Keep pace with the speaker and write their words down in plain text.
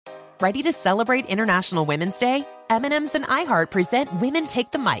Ready to celebrate International Women's Day? M&M's and iHeart present Women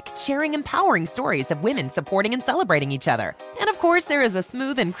Take the Mic, sharing empowering stories of women supporting and celebrating each other. And of course, there is a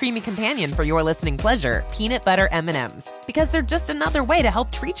smooth and creamy companion for your listening pleasure, peanut butter M&M's. Because they're just another way to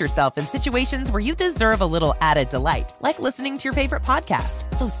help treat yourself in situations where you deserve a little added delight, like listening to your favorite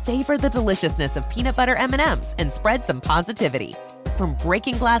podcast. So savor the deliciousness of peanut butter M&M's and spread some positivity. From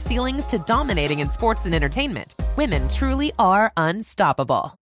breaking glass ceilings to dominating in sports and entertainment, women truly are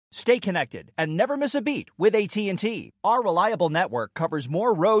unstoppable. Stay connected and never miss a beat with AT&T. Our reliable network covers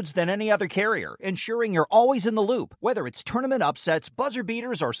more roads than any other carrier, ensuring you're always in the loop. Whether it's tournament upsets, buzzer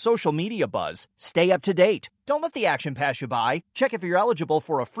beaters, or social media buzz, stay up to date. Don't let the action pass you by. Check if you're eligible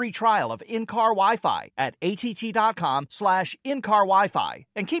for a free trial of in-car Wi-Fi at att.com/in-car Wi-Fi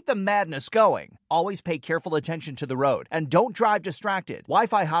and keep the madness going. Always pay careful attention to the road and don't drive distracted.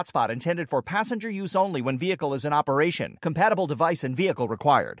 Wi-Fi hotspot intended for passenger use only when vehicle is in operation. Compatible device and vehicle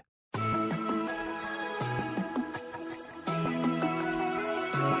required.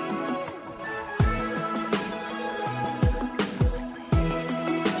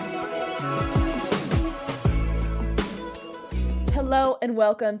 Hello and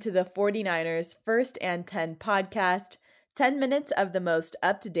welcome to the 49ers First and 10 podcast. 10 minutes of the most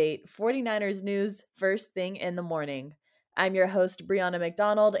up-to-date 49ers news first thing in the morning. I'm your host, Brianna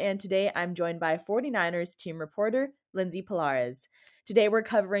McDonald, and today I'm joined by 49ers team reporter, Lindsay Polares. Today we're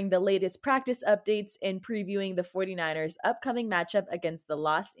covering the latest practice updates and previewing the 49ers' upcoming matchup against the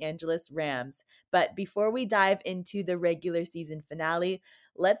Los Angeles Rams. But before we dive into the regular season finale,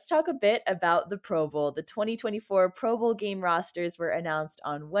 let's talk a bit about the Pro Bowl. The 2024 Pro Bowl game rosters were announced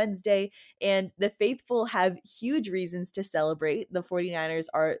on Wednesday, and the faithful have huge reasons to celebrate. The 49ers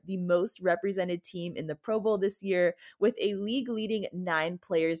are the most represented team in the Pro Bowl this year, with a league-leading 9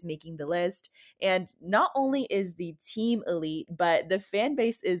 players making the list. And not only is the team elite, but the fan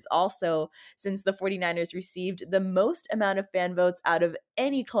base is also, since the 49ers received the most amount of fan votes out of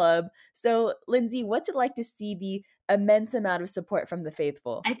any club. So, Lindsay, what's it like to see the immense amount of support from the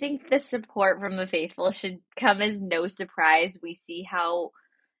faithful? I think the support from the faithful should come as no surprise. We see how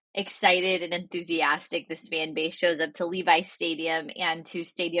excited and enthusiastic this fan base shows up to Levi Stadium and to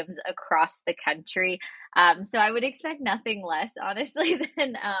stadiums across the country. So I would expect nothing less, honestly,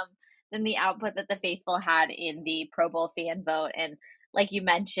 than the output that the faithful had in the Pro Bowl fan vote. And like you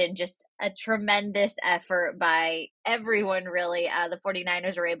mentioned, just a tremendous effort by everyone, really. The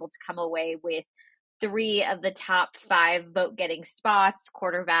 49ers were able to come away with 3 of the top 5 vote-getting spots.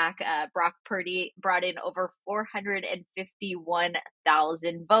 Quarterback Brock Purdy brought in over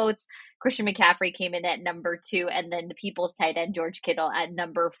 451,000 votes. Christian McCaffrey came in at number 2, and then the People's tight end George Kittle at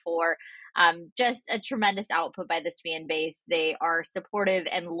number 4. Just a tremendous output by this fan base. They are supportive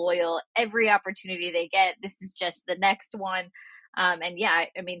and loyal every opportunity they get. This is just the next one. And yeah,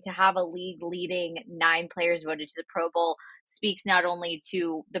 I mean, to have a league leading 9 players voted to the Pro Bowl speaks not only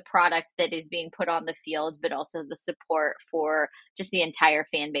to the product that is being put on the field, but also the support for just the entire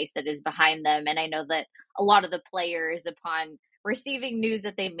fan base that is behind them. And I know that a lot of the players, upon receiving news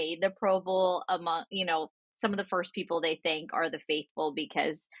that they made the Pro Bowl, some of the first people they thank are the faithful,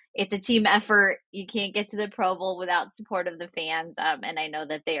 because it's a team effort. You can't get to the Pro Bowl without support of the fans. And I know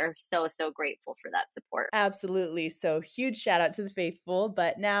that they are so, so grateful for that support. Absolutely. So huge shout out to the faithful.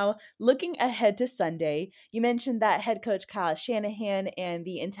 But now looking ahead to Sunday, you mentioned that head coach Kyle Shanahan and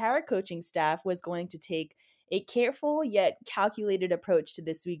the entire coaching staff was going to take a careful yet calculated approach to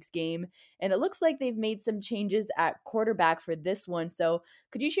this week's game. And it looks like they've made some changes at quarterback for this one. So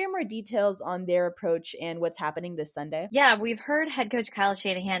could you share more details on their approach and what's happening this Sunday? Yeah, we've heard head coach Kyle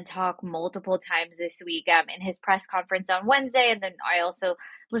Shanahan talk multiple times this week in his press conference on Wednesday. And then I also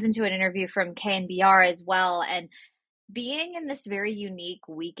listened to an interview from KNBR as well. And being in this very unique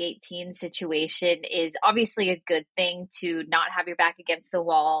Week 18 situation is obviously a good thing, to not have your back against the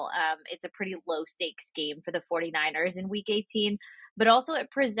wall. It's a pretty low-stakes game for the 49ers in Week 18, but also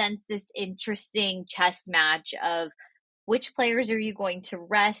it presents this interesting chess match of which players are you going to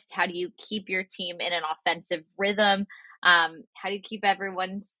rest? How do you keep your team in an offensive rhythm? How do you keep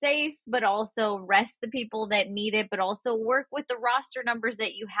everyone safe, but also rest the people that need it, but also work with the roster numbers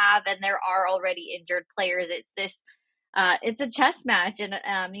that you have, and there are already injured players. It's a chess match, and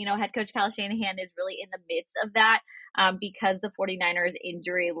head coach Kyle Shanahan is really in the midst of that because the 49ers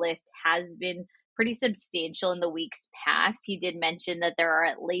injury list has been pretty substantial in the weeks past. He did mention that there are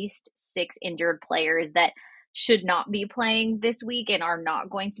at least 6 injured players that should not be playing this week and are not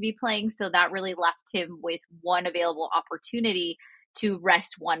going to be playing, so that really left him with one available opportunity to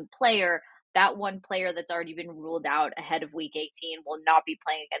rest one player. that one player that's already been ruled out ahead of week 18 will not be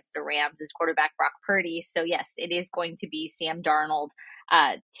playing against the Rams as quarterback Brock Purdy. So yes, it is going to be Sam Darnold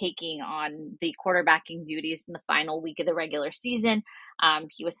taking on the quarterbacking duties in the final week of the regular season.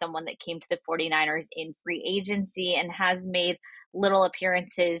 He was someone that came to the 49ers in free agency and has made little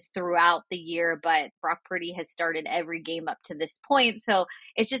appearances throughout the year, but Brock Purdy has started every game up to this point. So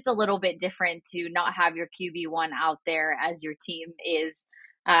it's just a little bit different to not have your QB1 out there as your team is,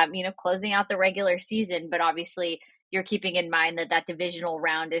 closing out the regular season. But obviously, you're keeping in mind that that divisional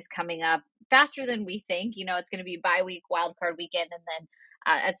round is coming up faster than we think. It's going to be bye week, wild card weekend, and then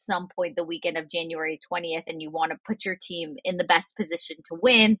at some point the weekend of January 20th, and you want to put your team in the best position to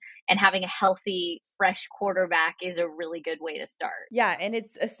win, and having a healthy, fresh quarterback is a really good way to start. Yeah, and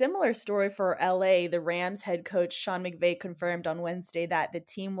it's a similar story for LA. The Rams head coach Sean McVay confirmed on Wednesday that the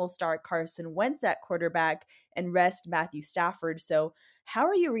team will start Carson Wentz at quarterback and rest Matthew Stafford. So how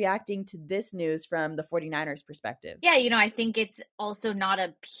are you reacting to this news from the 49ers perspective? Yeah, I think it's also not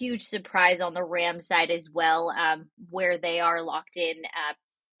a huge surprise on the Rams side as well, where they are locked in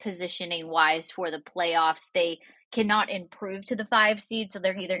positioning wise for the playoffs. They cannot improve to the 5 seed, so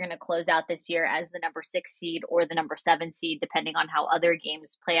they're either going to close out this year as the number 6 seed or the number 7 seed, depending on how other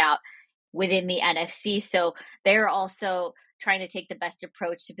games play out within the NFC. So they're also trying to take the best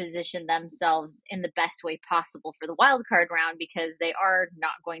approach to position themselves in the best way possible for the wild card round, because they are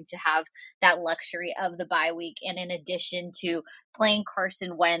not going to have that luxury of the bye week. And in addition to playing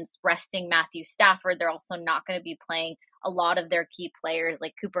Carson Wentz, resting Matthew Stafford, they're also not going to be playing a lot of their key players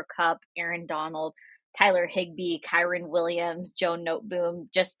like Cooper Kupp, Aaron Donald, Tyler Higbee, Kyron Williams, Joe Noteboom,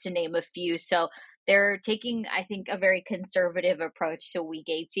 just to name a few. So they're taking, I think, a very conservative approach to week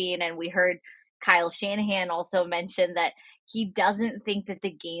 18. And we heard Kyle Shanahan also mention that he doesn't think that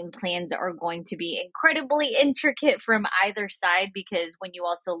the game plans are going to be incredibly intricate from either side, because when you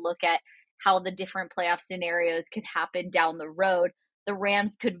also look at how the different playoff scenarios could happen down the road, the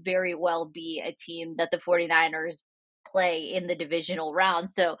Rams could very well be a team that the 49ers play in the divisional round.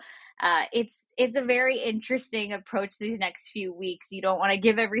 So it's a very interesting approach these next few weeks. You don't want to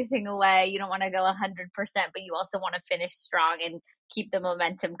give everything away. You don't want to go 100%, but you also want to finish strong and keep the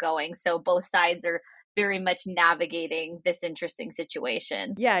momentum going. So both sides are very much navigating this interesting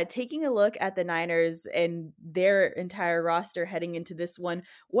situation. Yeah, taking a look at the Niners and their entire roster heading into this one,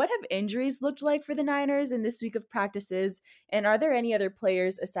 what have injuries looked like for the Niners in this week of practices? And are there any other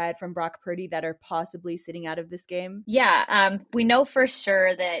players aside from Brock Purdy that are possibly sitting out of this game? Yeah, we know for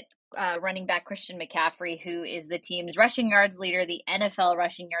sure that running back Christian McCaffrey, who is the team's rushing yards leader, the NFL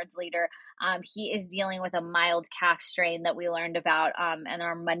rushing yards leader, he is dealing with a mild calf strain that we learned about in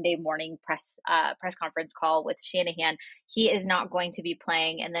our Monday morning press conference call with Shanahan. He is not going to be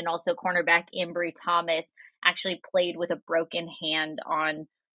playing. And then also cornerback Ambry Thomas actually played with a broken hand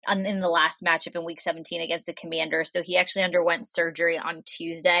in the last matchup in week 17 against the Commanders. So he actually underwent surgery on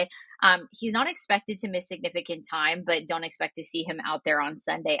Tuesday. He's not expected to miss significant time, but don't expect to see him out there on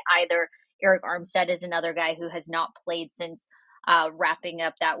Sunday either. Eric Armstead is another guy who has not played since wrapping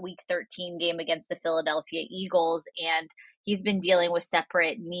up that week 13 game against the Philadelphia Eagles. And he's been dealing with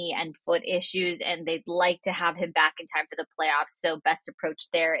separate knee and foot issues, and they'd like to have him back in time for the playoffs. So best approach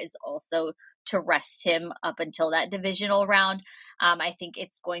there is also to rest him up until that divisional round. I think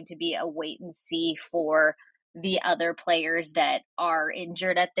it's going to be a wait and see for the other players that are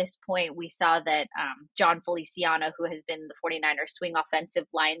injured at this point. We saw that John Feliciano, who has been the 49ers swing offensive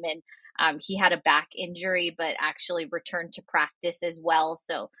lineman, he had a back injury, but actually returned to practice as well.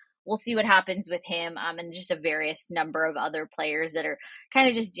 So we'll see what happens with him, and just a various number of other players that are kind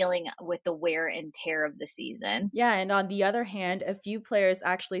of just dealing with the wear and tear of the season. Yeah, and on the other hand, a few players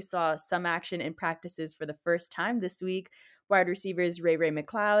actually saw some action in practices for the first time this week. Wide receivers Ray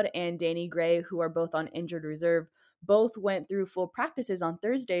McLeod and Danny Gray, who are both on injured reserve, both went through full practices on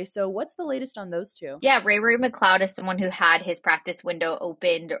Thursday. So what's the latest on those two? Yeah, Ray McLeod is someone who had his practice window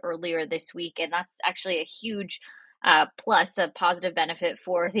opened earlier this week, and that's actually a huge plus, a positive benefit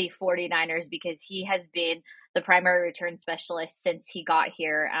for the 49ers, because he has been the primary return specialist since he got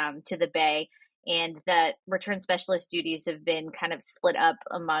here to the Bay. And that return specialist duties have been kind of split up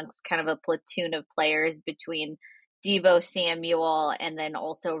amongst kind of a platoon of players between Deebo Samuel and then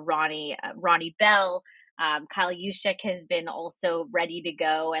also Ronnie Bell. Kyle Juszczyk has been also ready to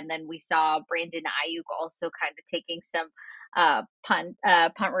go. And then we saw Brandon Ayuk also kind of taking some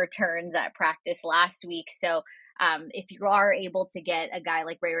punt returns at practice last week. So if you are able to get a guy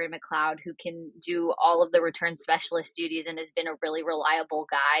like Ray McLeod, who can do all of the return specialist duties and has been a really reliable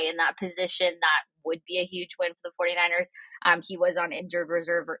guy in that position, that would be a huge win for the 49ers. He was on injured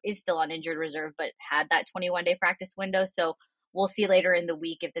reserve, or is still on injured reserve, but had that 21-day practice window. So we'll see later in the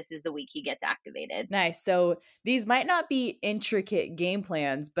week if this is the week he gets activated. Nice. So these might not be intricate game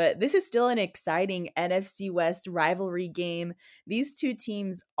plans, but this is still an exciting NFC West rivalry game. These two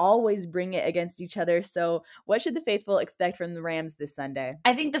teams always bring it against each other. So what should the faithful expect from the Rams this Sunday?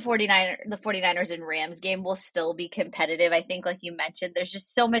 I think the 49ers and Rams game will still be competitive. I think, like you mentioned, there's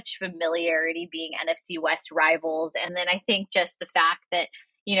just so much familiarity being NFC West rivals. And then I think just the fact that,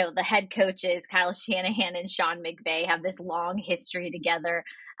 you know, the head coaches, Kyle Shanahan and Sean McVay, have this long history together.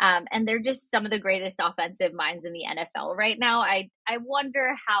 And they're just some of the greatest offensive minds in the NFL right now. I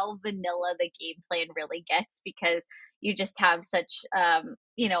wonder how vanilla the game plan really gets, because you just have such,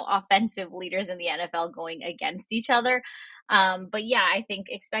 offensive leaders in the NFL going against each other. But yeah, I think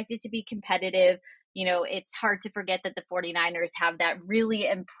expect it to be competitive. You know, it's hard to forget that the 49ers have that really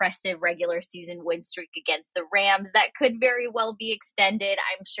impressive regular season win streak against the Rams that could very well be extended.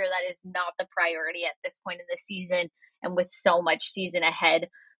 I'm sure that is not the priority at this point in the season, and with so much season ahead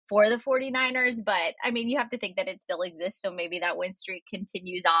for the 49ers. But I mean, you have to think that it still exists, so maybe that win streak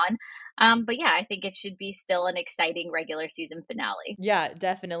continues on. But yeah, I think it should be still an exciting regular season finale. Yeah,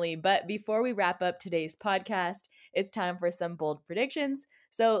 definitely. But before we wrap up today's podcast, it's time for some bold predictions.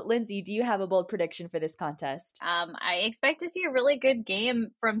 So, Lindsay, do you have a bold prediction for this contest? I expect to see a really good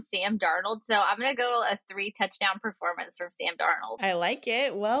game from Sam Darnold. So I'm going to go a 3-touchdown performance from Sam Darnold. I like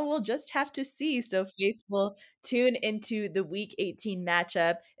it. Well, we'll just have to see. So, faithful, tune into the Week 18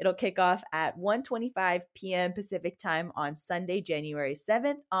 matchup. It'll kick off at 1:25 p.m. Pacific time on Sunday, January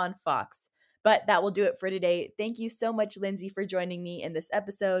 7th on Fox. But that will do it for today. Thank you so much, Lindsay, for joining me in this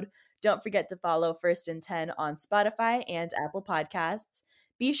episode. Don't forget to follow First and 10 on Spotify and Apple Podcasts.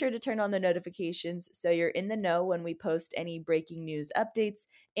 Be sure to turn on the notifications so you're in the know when we post any breaking news updates.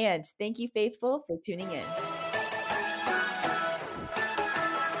 And thank you, Faithful, for tuning in.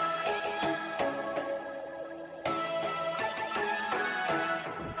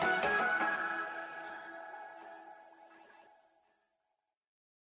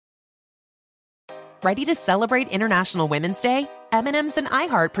 Ready to celebrate International Women's Day? M&M's and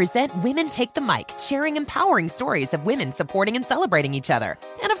iHeart present Women Take the Mic, sharing empowering stories of women supporting and celebrating each other.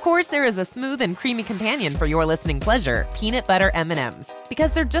 And of course, there is a smooth and creamy companion for your listening pleasure, peanut butter M&M's.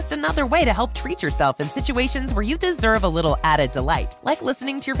 Because they're just another way to help treat yourself in situations where you deserve a little added delight, like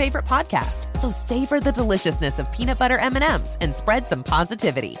listening to your favorite podcast. So savor the deliciousness of peanut butter M&M's and spread some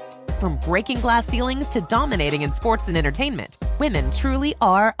positivity. From breaking glass ceilings to dominating in sports and entertainment, women truly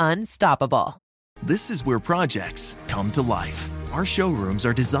are unstoppable. This is where projects come to life. Our showrooms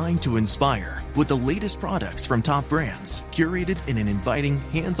are designed to inspire with the latest products from top brands, curated in an inviting,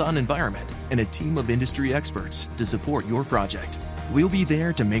 hands-on environment, and a team of industry experts to support your project. We'll be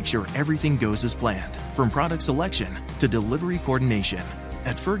there to make sure everything goes as planned, from product selection to delivery coordination.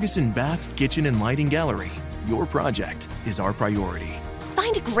 At Ferguson Bath, Kitchen, and Lighting Gallery, your project is our priority.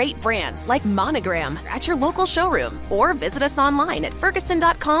 Find great brands like Monogram at your local showroom or visit us online at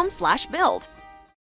ferguson.com/build.